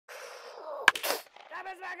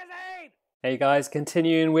Hey guys,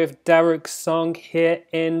 continuing with Daruk's song here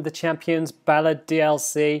in the Champions Ballad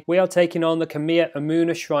DLC. We are taking on the Kamia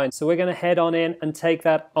Omuna shrine, so we're going to head on in and take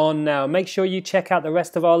that on now. Make sure you check out the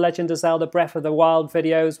rest of our Legend of Zelda Breath of the Wild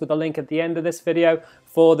videos with a link at the end of this video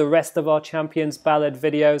for the rest of our Champions Ballad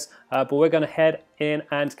videos, but we're going to head in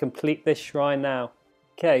and complete this shrine now.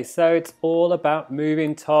 Okay, so it's all about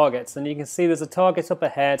moving targets, and you can see there's a target up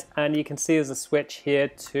ahead and you can see there's a switch here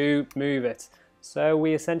to move it. So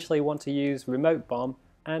we essentially want to use remote bomb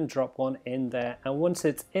and drop one in there, and once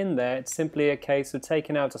it's in there it's simply a case of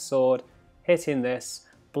taking out a sword, hitting this,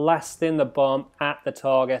 blasting the bomb at the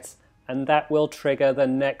target, and that will trigger the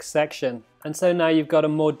next section. And so now you've got a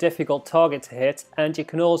more difficult target to hit, and you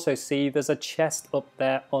can also see there's a chest up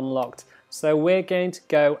there unlocked. So we're going to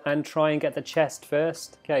go and try and get the chest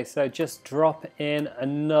first. Okay, so just drop in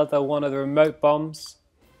another one of the remote bombs.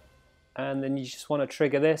 And then you just want to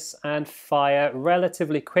trigger this and fire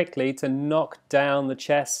relatively quickly to knock down the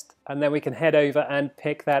chest. And then we can head over and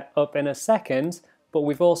pick that up in a second. But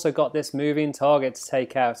we've also got this moving target to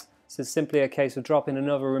take out. So it's simply a case of dropping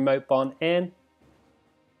another remote bomb in.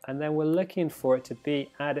 And then we're looking for it to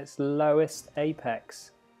be at its lowest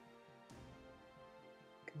apex.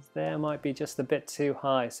 Because there might be just a bit too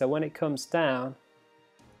high. So when it comes down,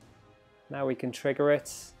 now we can trigger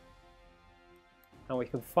it. And we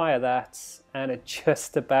can fire that, and it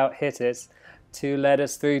just about hit it to lead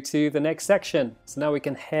us through to the next section. So now we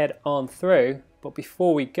can head on through, but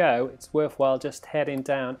before we go, it's worthwhile just heading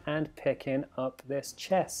down and picking up this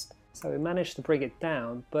chest. So we managed to bring it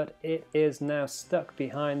down, but it is now stuck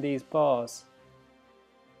behind these bars.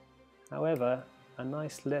 However, a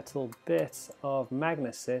nice little bit of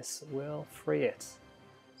magnesis will free it.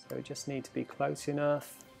 So we just need to be close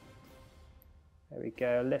enough. There we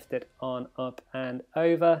go, lift it on up and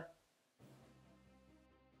over.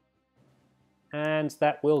 And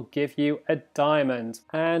that will give you a diamond.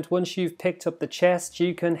 And once you've picked up the chest,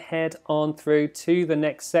 you can head on through to the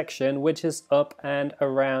next section, which is up and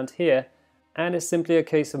around here. And it's simply a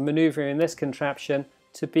case of maneuvering this contraption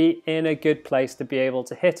to be in a good place to be able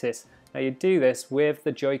to hit it. Now you do this with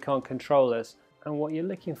the Joy-Con controllers. And what you're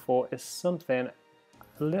looking for is something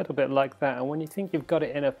a little bit like that, and when you think you've got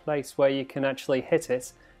it in a place where you can actually hit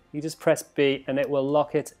it, you just press B and it will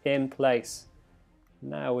lock it in place.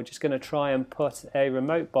 Now we're just going to try and put a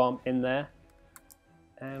remote bomb in there,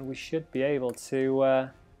 and we should be able to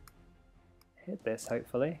hit this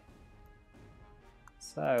hopefully.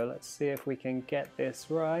 So let's see if we can get this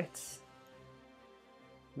right.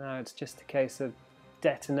 Now it's just a case of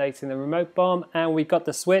detonating the remote bomb, and we've got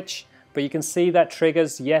the switch, but you can see that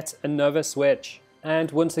triggers yet another switch.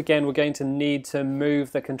 And once again, we're going to need to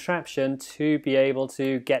move the contraption to be able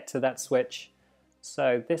to get to that switch.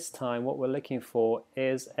 So this time what we're looking for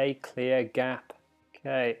is a clear gap.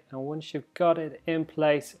 Okay, and once you've got it in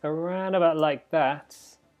place around about like that,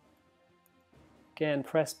 again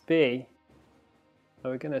press B.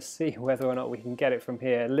 And we're going to see whether or not we can get it from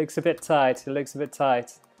here. It looks a bit tight,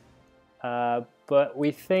 but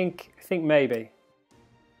we think maybe.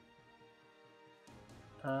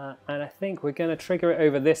 And I think we're going to trigger it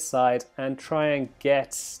over this side and try and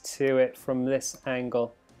get to it from this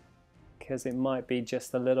angle, because it might be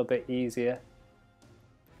just a little bit easier.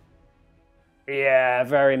 Yeah,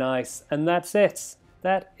 very nice. And that's it.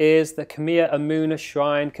 That is the Kamia Omuna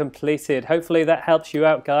shrine completed. Hopefully that helps you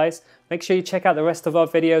out, guys. Make sure you check out the rest of our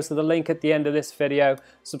videos with the link at the end of this video.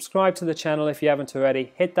 Subscribe to the channel if you haven't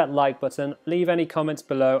already. Hit that like button, leave any comments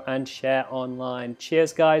below, and share online.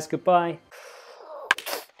 Cheers, guys. Goodbye.